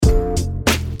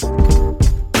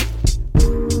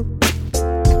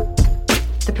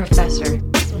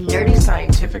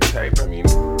scientific type. I mean,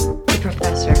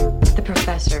 The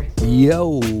professor.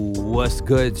 Yo, what's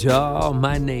good, y'all?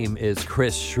 My name is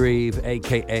Chris Shreve,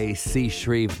 aka C.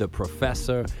 Shreve, the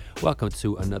professor. Welcome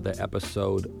to another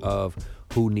episode of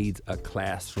Who Needs a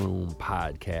Classroom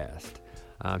podcast.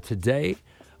 Today,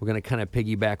 we're going to kind of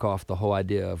piggyback off the whole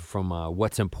idea from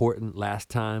what's important last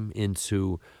time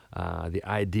into the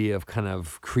idea of kind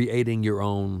of creating your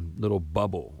own little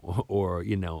bubble or,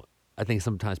 I think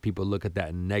sometimes people look at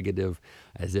that negative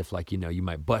as if like, you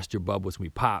might bust your bubble when we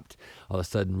popped. All of a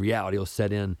sudden reality will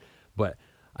set in. But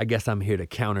I guess I'm here to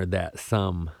counter that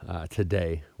some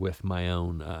today with my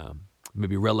own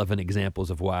maybe relevant examples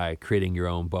of why creating your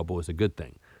own bubble is a good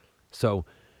thing. So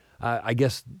I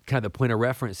guess kind of the point of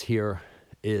reference here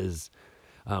is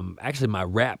actually my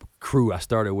rap crew I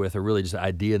started with a really just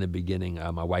idea in the beginning.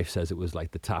 My wife says it was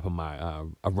like the top of my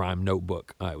a rhyme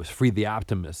notebook. It was Free the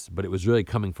Optimist, but it was really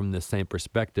coming from this same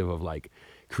perspective of like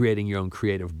creating your own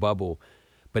creative bubble.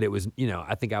 But it was,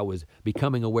 I think I was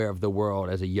becoming aware of the world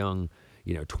as a young,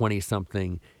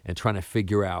 20-something and trying to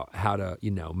figure out how to,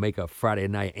 make a Friday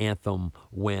night anthem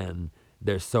when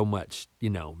there's so much,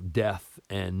 death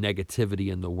and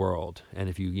negativity in the world. And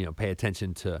if you, pay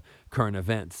attention to current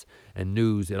events and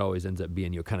news, it always ends up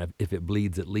being your kind of, if it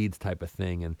bleeds, it leads type of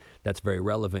thing. And that's very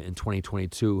relevant in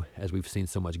 2022 as we've seen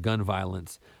so much gun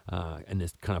violence and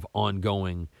this kind of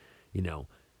ongoing,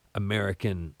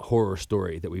 American horror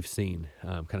story that we've seen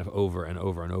kind of over and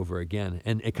over and over again.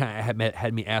 And it kind of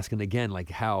had me asking again, like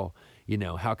how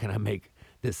can I make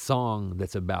this song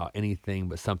that's about anything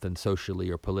but something socially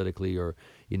or politically or,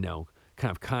 kind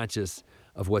of conscious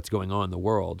of what's going on in the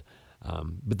world.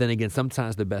 But then again,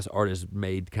 sometimes the best art is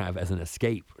made kind of as an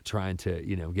escape, trying to,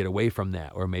 get away from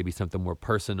that, or maybe something more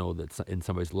personal that's in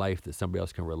somebody's life that somebody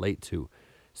else can relate to.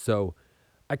 So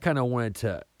I kind of wanted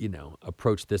to,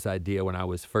 approach this idea when I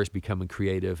was first becoming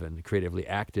creative and creatively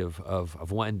active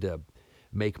of wanting to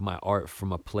make my art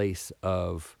from a place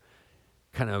of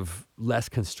kind of less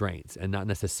constraints and not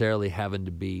necessarily having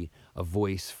to be a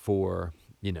voice for,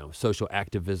 social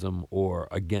activism or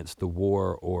against the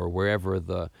war or wherever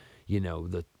the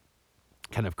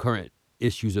kind of current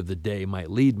issues of the day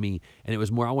might lead me. And it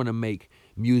was more, I want to make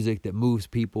music that moves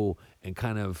people and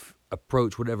kind of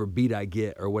approach whatever beat I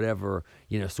get or whatever,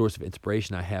 source of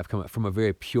inspiration I have come from a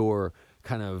very pure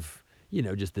kind of,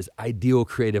 just this ideal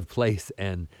creative place.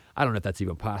 And I don't know if that's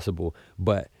even possible,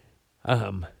 but,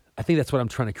 I think that's what I'm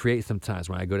trying to create sometimes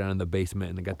when I go down in the basement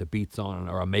and I got the beats on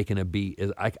or I'm making a beat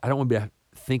is I don't want to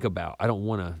think about, I don't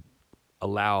want to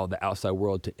allow the outside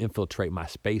world to infiltrate my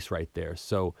space right there.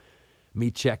 So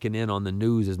me checking in on the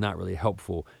news is not really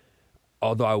helpful.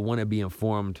 Although I want to be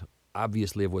informed,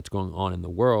 obviously, of what's going on in the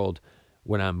world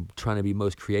when I'm trying to be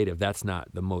most creative, that's not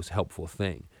the most helpful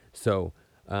thing. So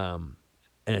in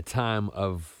a time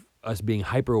of us being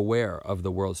hyper aware of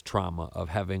the world's trauma, of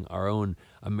having our own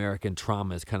American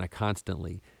traumas kind of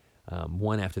constantly,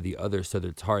 one after the other, so that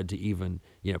it's hard to even,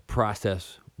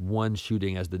 process one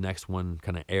shooting as the next one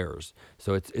kind of airs.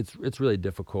 So it's really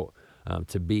difficult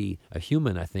to be a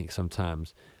human, I think,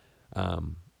 sometimes.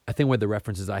 I think one of the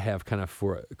references I have kind of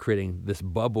for creating this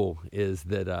bubble is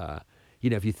that,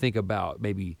 if you think about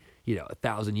maybe,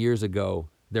 1,000 years ago,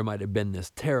 there might have been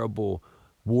this terrible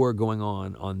war going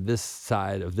on this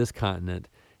side of this continent,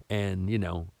 and,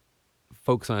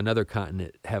 folks on another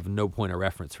continent have no point of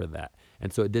reference for that.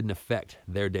 And so it didn't affect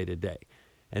their day-to-day.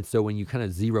 And so when you kind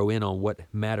of zero in on what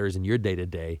matters in your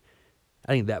day-to-day,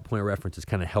 I think that point of reference is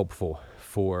kind of helpful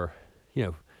for,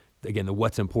 again, the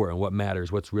what's important, what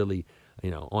matters, what's really,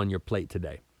 on your plate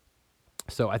today.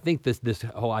 So I think this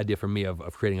whole idea for me of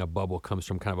creating a bubble comes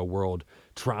from kind of a world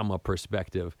trauma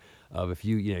perspective of if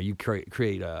you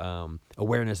create a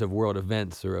awareness of world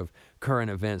events or of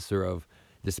current events or of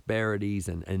disparities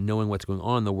and knowing what's going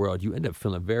on in the world, you end up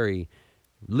feeling very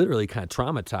literally kind of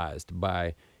traumatized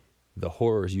by the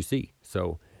horrors you see.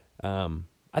 So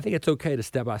I think it's okay to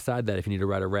step outside that if you need to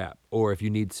write a rap or if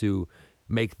you need to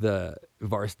make the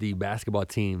varsity basketball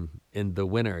team in the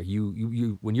winter.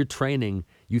 You when you're training,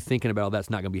 you thinking about that's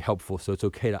not going to be helpful. So it's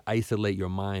okay to isolate your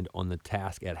mind on the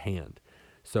task at hand.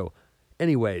 So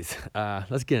anyways,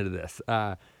 let's get into this.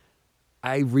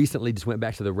 I recently just went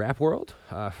back to the rap world,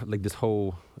 like this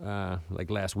whole, like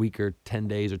last week or 10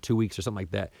 days or 2 weeks or something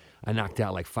like that. I knocked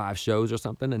out like 5 shows or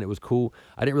something and it was cool.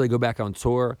 I didn't really go back on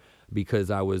tour because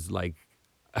I was like,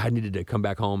 I needed to come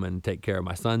back home and take care of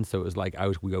my son. So it was like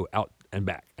we go out and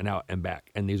back and out and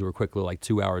back. And these were quick little like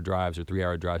 2-hour drives or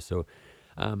 3-hour drives. So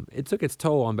it took its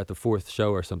toll on about the 4th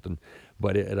show or something.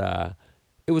 But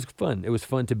it was fun. It was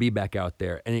fun to be back out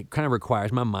there. And it kind of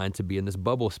requires my mind to be in this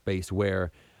bubble space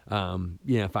where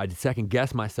If I second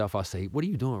guess myself, I'll say, "What are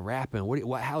you doing rapping?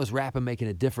 How is rapping making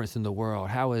a difference in the world?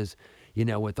 How is,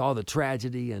 with all the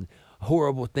tragedy and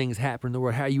horrible things happening in the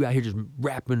world, how are you out here just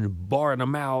rapping and barring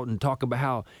them out and talking about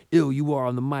how ill you are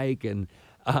on the mic?" And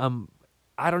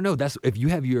I don't know. That's if you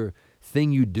have your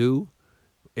thing you do,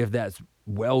 if that's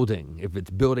welding, if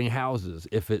it's building houses,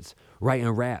 if it's writing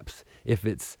raps, if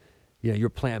it's you're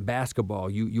playing basketball,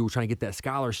 you were trying to get that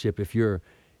scholarship, if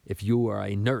you are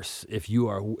a nurse, if you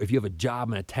have a job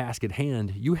and a task at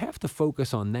hand, you have to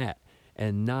focus on that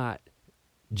and not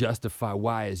justify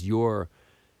why is your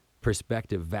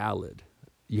perspective valid.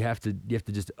 You have to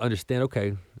just understand,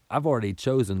 okay, I've already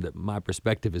chosen that my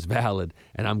perspective is valid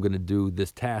and I'm going to do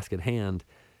this task at hand.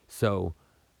 So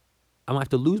I'm going to have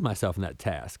to lose myself in that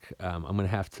task. I'm going to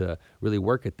have to really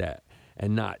work at that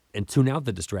and tune out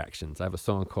the distractions. I have a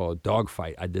song called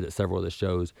Dogfight. I did at several of the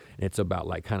shows, and it's about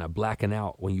like kind of blacking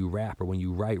out when you rap or when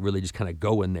you write, really just kind of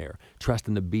go in there,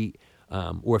 trusting the beat.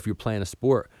 Or if you're playing a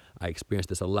sport, I experienced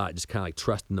this a lot, just kind of like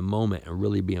trusting the moment and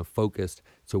really being focused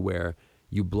to where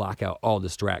you block out all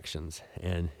distractions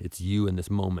and it's you in this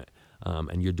moment,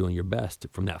 and you're doing your best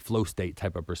from that flow state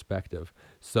type of perspective.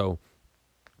 So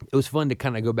it was fun to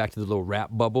kind of go back to the little rap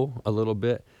bubble a little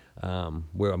bit,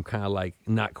 where I'm kind of like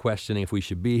not questioning if we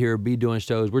should be here, be doing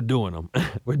shows. We're doing them.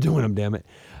 We're doing them, damn it.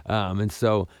 And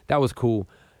so that was cool.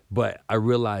 But I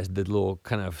realized the little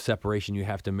kind of separation you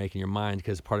have to make in your mind,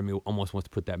 because part of me almost wants to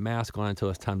put that mask on until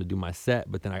it's time to do my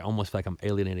set. But then I almost feel like I'm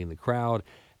alienating the crowd.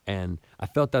 And I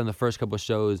felt that in the first couple of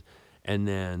shows. And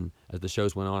then as the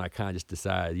shows went on, I kind of just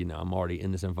decided, I'm already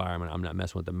in this environment. I'm not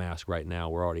messing with the mask right now.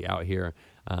 We're already out here.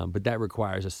 But that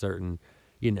requires a certain,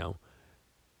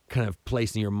 kind of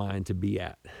place in your mind to be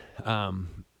at.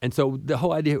 And so the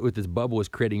whole idea with this bubble is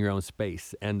creating your own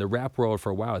space. And the rap world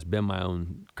for a while has been my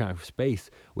own kind of space,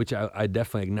 which I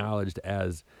definitely acknowledged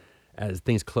as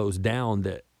things closed down,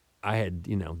 that I had,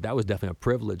 that was definitely a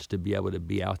privilege to be able to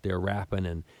be out there rapping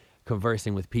and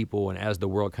conversing with people. And as the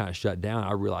world kind of shut down,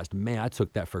 I realized, man, I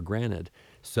took that for granted.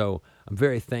 So I'm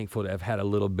very thankful to have had a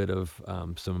little bit of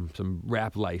some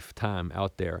rap life time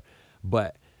out there.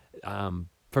 But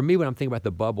for me, when I'm thinking about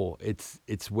the bubble,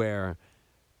 it's where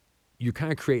you're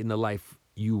kind of creating the life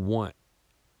you want,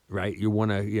 right? You want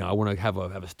to, I want to have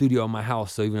a studio in my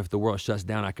house, so even if the world shuts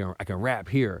down, I can rap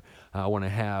here. I want to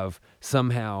have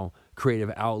somehow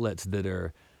creative outlets that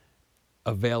are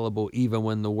available even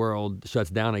when the world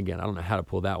shuts down again. I don't know how to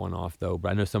pull that one off though, but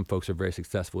I know some folks are very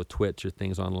successful with Twitch or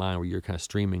things online where you're kind of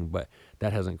streaming, but I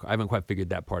haven't quite figured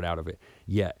that part out of it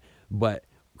yet. But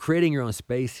creating your own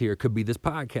space here could be this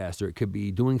podcast, or it could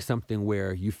be doing something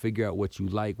where you figure out what you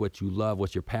like, what you love,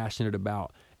 what you're passionate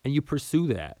about, and you pursue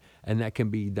that. And that can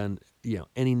be done,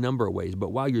 any number of ways. But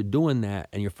while you're doing that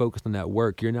and you're focused on that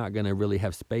work, you're not going to really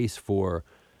have space for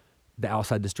the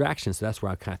outside distractions. So that's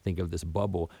where I kind of think of this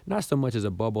bubble, not so much as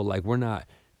a bubble, like we're not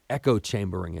echo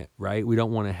chambering it, right? We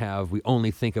don't want to we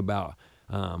only think about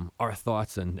our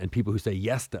thoughts and people who say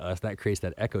yes to us. That creates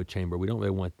that echo chamber. We don't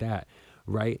really want that,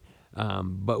 right?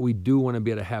 But we do want to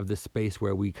be able to have this space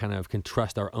where we kind of can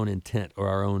trust our own intent or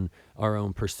our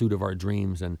own pursuit of our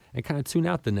dreams, and kind of tune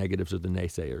out the negatives or the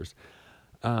naysayers.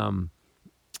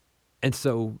 And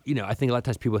so, I think a lot of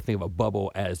times people think of a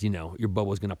bubble as, your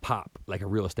bubble is going to pop like a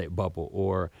real estate bubble,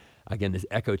 or again, this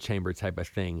echo chamber type of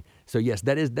thing. So yes,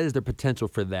 that is the potential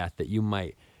for that you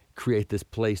might create this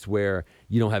place where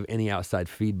you don't have any outside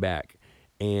feedback,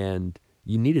 and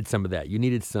you needed some of that. You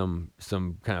needed some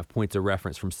kind of points of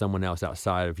reference from someone else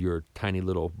outside of your tiny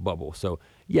little bubble. So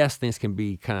yes, things can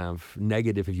be kind of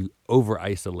negative if you over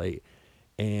isolate,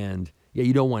 and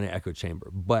you don't want an echo chamber.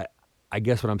 But I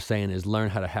guess what I'm saying is learn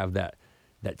how to have that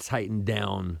tightened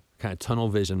down kind of tunnel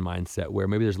vision mindset where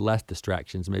maybe there's less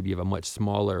distractions. Maybe you have a much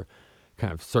smaller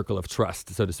kind of circle of trust,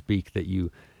 so to speak, that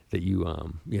you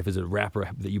if it's a rapper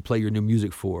that you play your new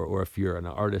music for, or if you're an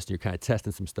artist and you're kind of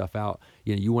testing some stuff out,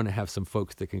 you want to have some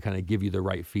folks that can kind of give you the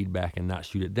right feedback and not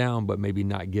shoot it down, but maybe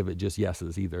not give it just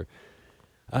yeses either.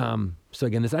 So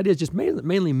again, this idea is just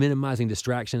mainly minimizing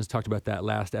distractions. Talked about that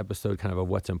last episode, kind of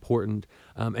what's important.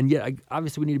 And yet,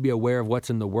 obviously, we need to be aware of what's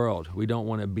in the world. We don't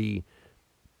want to be,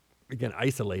 again,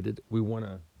 isolated. We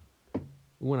want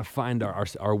to find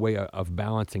our way of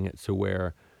balancing it to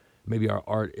where maybe our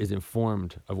art is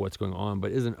informed of what's going on,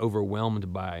 but isn't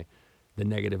overwhelmed by the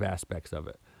negative aspects of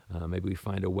it. Maybe we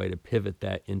find a way to pivot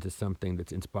that into something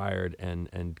that's inspired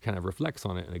and kind of reflects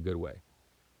on it in a good way.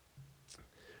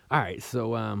 All right,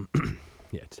 so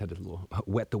just had a little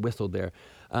wet the whistle there.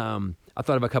 I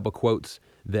thought of a couple quotes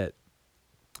that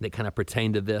kind of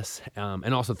pertain to this,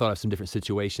 and also thought of some different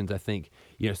situations. I think,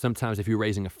 sometimes if you're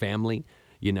raising a family,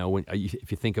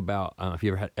 If you think about if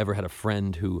you ever had a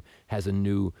friend who has a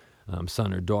new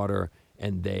son or daughter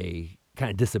and they kind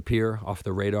of disappear off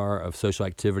the radar of social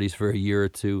activities for a year or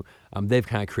two, they've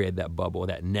kind of created that bubble,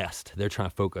 that nest. They're trying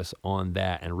to focus on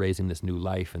that and raising this new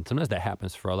life. And sometimes that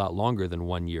happens for a lot longer than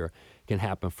 1 year. It can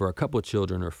happen for a couple of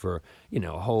children or for,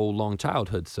 a whole long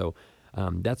childhood. So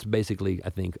that's basically, I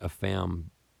think, a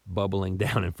fam bubbling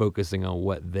down and focusing on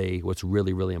what's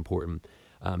really, really important.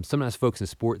 Sometimes folks in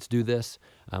sports do this,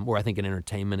 or I think in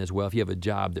entertainment as well. If you have a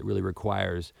job that really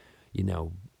requires,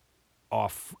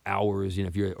 off hours,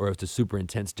 or it's a super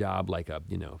intense job like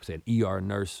say an ER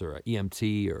nurse or an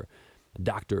EMT or a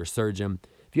doctor or surgeon,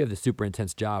 if you have this super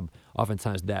intense job,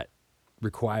 oftentimes that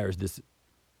requires this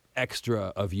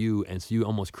extra of you, and so you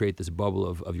almost create this bubble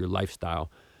of your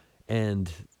lifestyle. And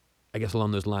I guess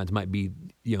along those lines might be,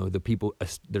 the people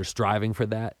that are striving for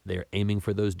that, they're aiming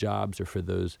for those jobs or for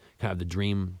those kind of the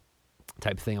dream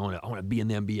type thing. I want to be in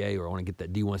the NBA, or I want to get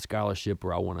that D1 scholarship,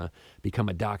 or I want to become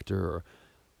a doctor, or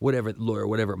whatever, lawyer,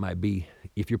 whatever it might be.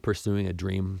 If you're pursuing a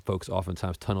dream, folks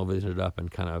oftentimes tunnel vision it up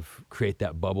and kind of create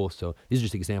that bubble. So these are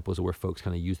just examples of where folks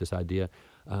kind of use this idea.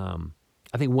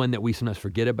 I think one that we sometimes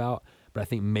forget about, but I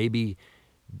think maybe,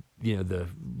 the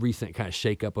recent kind of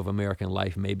shakeup of American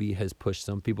life maybe has pushed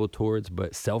some people towards,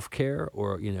 but self-care,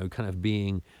 or, kind of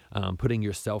being, putting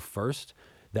yourself first.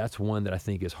 That's one that I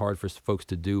think is hard for folks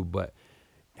to do, but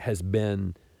has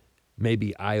been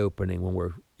maybe eye-opening when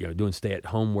we're doing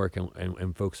stay-at-home work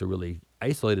and folks are really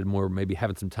isolated more, maybe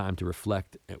having some time to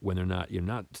reflect when they're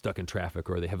not stuck in traffic,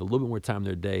 or they have a little bit more time in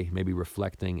their day, maybe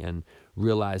reflecting and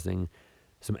realizing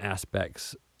some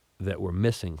aspects that were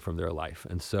missing from their life.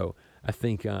 And so I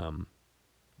think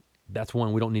that's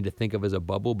one we don't need to think of as a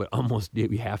bubble, but almost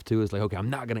we have to. It's like, okay, I'm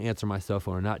not going to answer my cell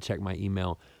phone or not check my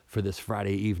email for this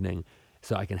Friday evening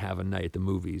so I can have a night at the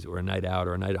movies, or a night out,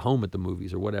 or a night at home at the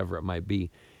movies, or whatever it might be.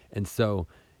 And so,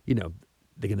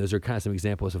 again, those are kind of some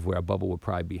examples of where a bubble would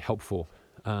probably be helpful.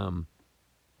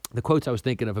 The quotes I was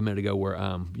thinking of a minute ago were,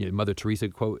 Mother Teresa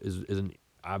quote is an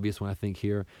obvious one, I think,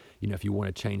 here. If you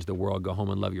want to change the world, go home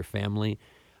and love your family.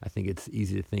 I think it's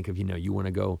easy to think of, you want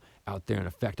to go out there and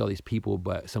affect all these people,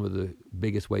 but some of the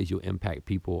biggest ways you'll impact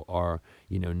people are,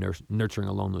 nurturing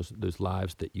along those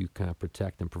lives that you kind of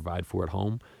protect and provide for at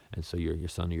home. And so your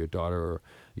son or your daughter or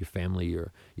your family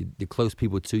or the close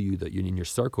people to you that you're in your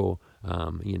circle,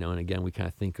 and again, we kind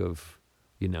of think of,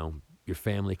 your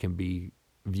family can be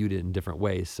viewed in different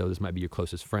ways. So this might be your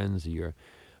closest friends or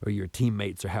your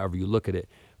teammates, or however you look at it,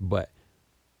 but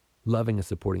loving and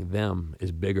supporting them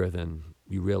is bigger than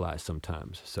you realize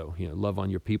sometimes. So, love on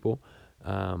your people.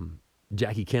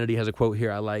 Jackie Kennedy has a quote here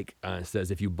I like. It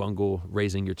says, "If you bungle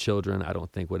raising your children, I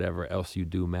don't think whatever else you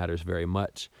do matters very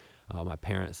much." My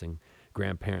parents and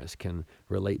grandparents can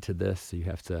relate to this. So you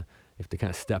have to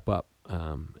kind of step up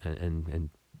and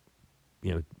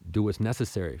do what's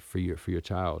necessary for your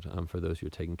child, for those you're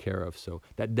taking care of. So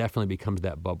that definitely becomes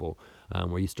that bubble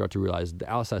where you start to realize the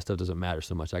outside stuff doesn't matter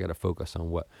so much. I got to focus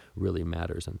on what really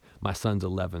matters. And my son's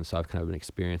 11, so I've kind of been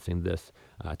experiencing this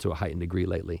to a heightened degree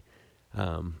lately.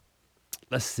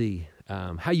 Let's see.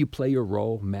 How you play your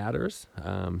role matters.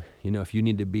 If you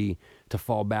need to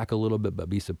fall back a little bit but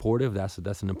be supportive, that's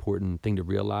an important thing to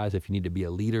realize. If you need to be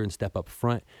a leader and step up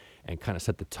front and kind of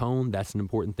set the tone, that's an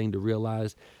important thing to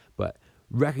realize. But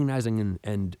recognizing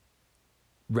and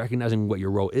recognizing what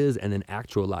your role is, and then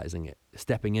actualizing it,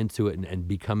 stepping into it and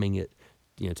becoming it,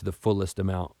 to the fullest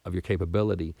amount of your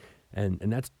capability. And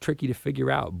that's tricky to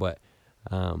figure out. But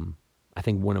I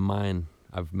think one of mine,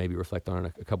 I've maybe reflected on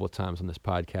it a couple of times on this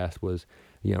podcast, was,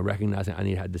 recognizing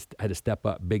I had to step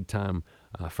up big time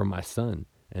for my son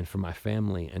and for my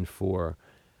family and for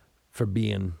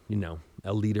being,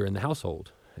 a leader in the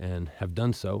household, and have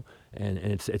done so. And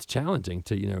it's challenging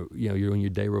to, when your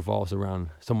day revolves around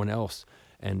someone else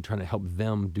and trying to help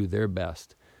them do their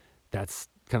best. That's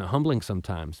kind of humbling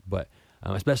sometimes, but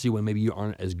especially when maybe you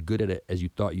aren't as good at it as you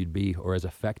thought you'd be, or as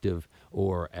effective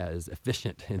or as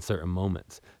efficient in certain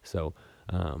moments. So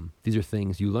these are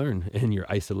things you learn in your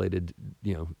isolated,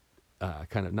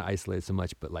 kind of not isolated so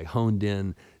much, but like honed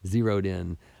in, zeroed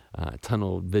in,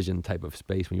 tunnel vision type of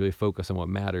space. When you really focus on what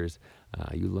matters,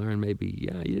 you learn maybe,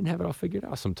 you didn't have it all figured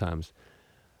out sometimes.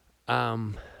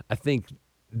 I think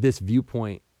this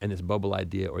viewpoint and this bubble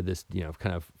idea, or this,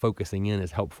 kind of focusing in,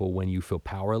 is helpful when you feel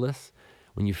powerless,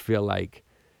 when you feel like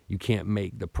you can't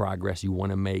make the progress you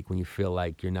want to make, when you feel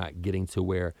like you're not getting to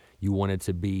where you wanted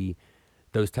to be.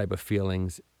 Those type of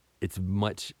feelings, it's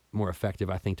much more effective,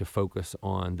 I think, to focus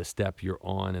on the step you're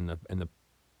on and the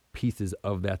pieces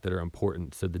of that are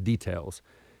important. So the details,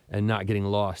 and not getting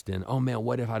lost in, oh man,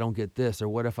 what if I don't get this, or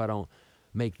what if I don't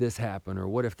make this happen? Or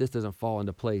what if this doesn't fall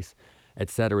into place,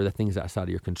 etc. The things outside of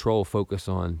your control. Focus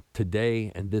on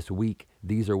today and this week.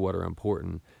 These are what are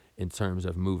important in terms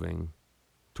of moving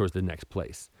towards the next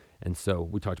place. And so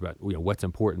we talked about, what's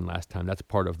important last time. That's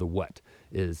part of the what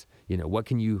is, what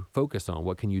can you focus on?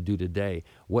 What can you do today?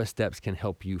 What steps can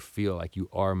help you feel like you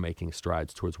are making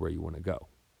strides towards where you want to go?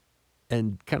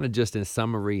 And kind of just in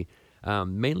summary,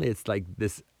 mainly it's like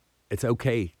this, it's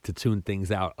okay to tune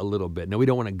things out a little bit. Now, we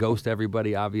don't want to ghost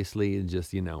everybody, obviously, and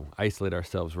just, isolate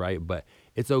ourselves, right? But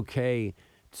it's okay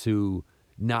to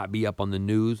not be up on the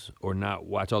news or not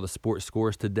watch all the sports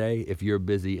scores today if you're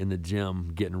busy in the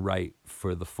gym getting right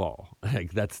for the fall.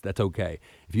 Like that's okay.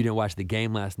 If you didn't watch the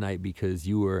game last night because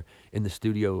you were in the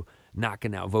studio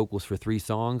knocking out vocals for 3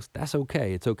 songs, that's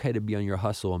okay. It's okay to be on your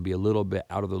hustle and be a little bit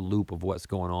out of the loop of what's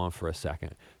going on for a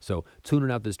second. So tuning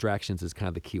out the distractions is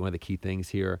kind of one of the key things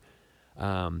here.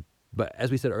 But as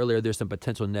we said earlier, there's some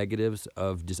potential negatives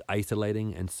of just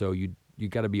isolating. And so you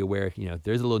got to be aware,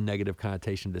 there's a little negative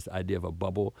connotation to this idea of a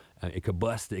bubble. It could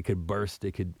bust, it could burst,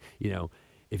 it could,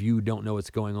 if you don't know what's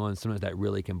going on, sometimes that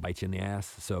really can bite you in the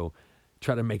ass. So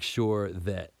try to make sure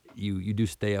that you do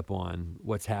stay up on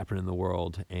what's happening in the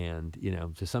world and,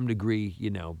 to some degree,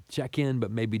 check in,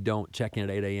 but maybe don't check in at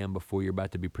 8 a.m. before you're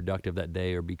about to be productive that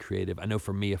day or be creative. I know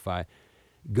for me, if I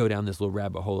go down this little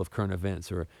rabbit hole of current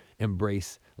events or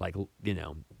embrace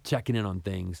checking in on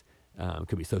things, it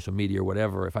could be social media or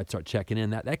whatever. If I start checking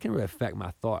in, that can really affect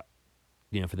my thought,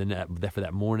 for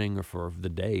that morning or for the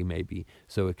day maybe.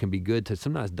 So it can be good to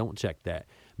sometimes don't check that.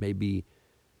 Maybe,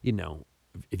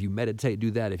 if you meditate,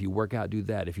 do that. If you work out, do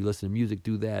that. If you listen to music,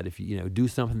 do that. If you, do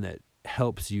something that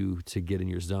helps you to get in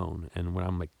your zone. And when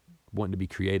I'm wanting to be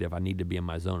creative, I need to be in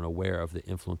my zone, aware of the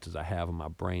influences I have on my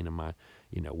brain and my,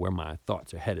 where my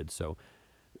thoughts are headed. So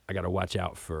I got to watch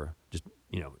out for just,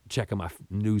 checking my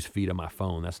news feed on my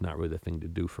phone. That's not really the thing to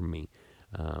do for me.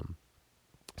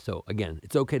 So again,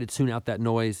 it's okay to tune out that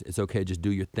noise. It's okay to just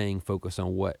do your thing. Focus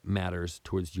on what matters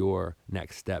towards your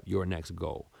next step, your next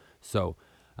goal. So,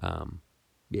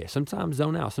 sometimes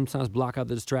zone out, sometimes block out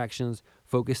the distractions,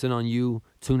 focus in on you,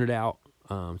 tune it out.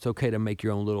 It's okay to make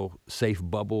your own little safe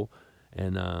bubble,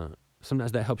 and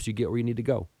sometimes that helps you get where you need to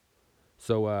go.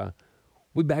 So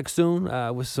we'll be back soon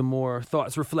with some more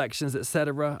thoughts, reflections,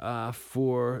 etc.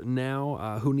 For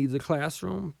now, who needs a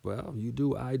classroom? Well, you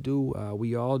do, I do,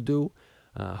 we all do.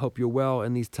 Hope you're well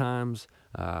in these times.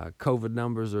 COVID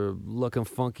numbers are looking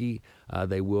funky.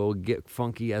 They will get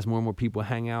funky as more and more people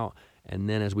hang out. And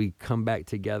then as we come back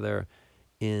together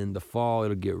in the fall,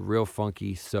 it'll get real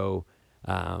funky. So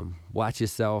watch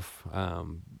yourself.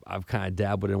 I've kind of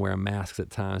dabbled in wearing masks at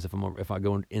times. If I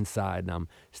go inside and I'm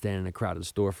standing in a crowded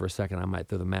store for a second, I might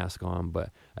throw the mask on.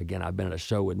 But again, I've been at a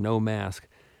show with no mask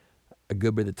a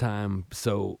good bit of time.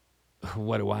 So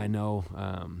what do I know?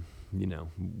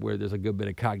 Where there's a good bit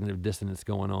of cognitive dissonance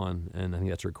going on, and I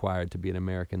think that's required to be an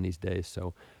American these days.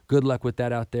 So good luck with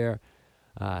that out there.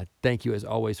 Thank you as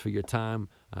always for your time.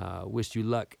 Wish you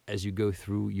luck as you go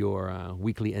through your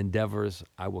weekly endeavors.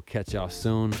 I will catch y'all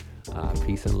soon.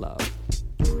 Peace and love.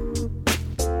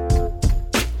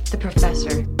 The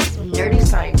Professor. Nerdy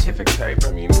scientific type.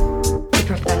 I mean,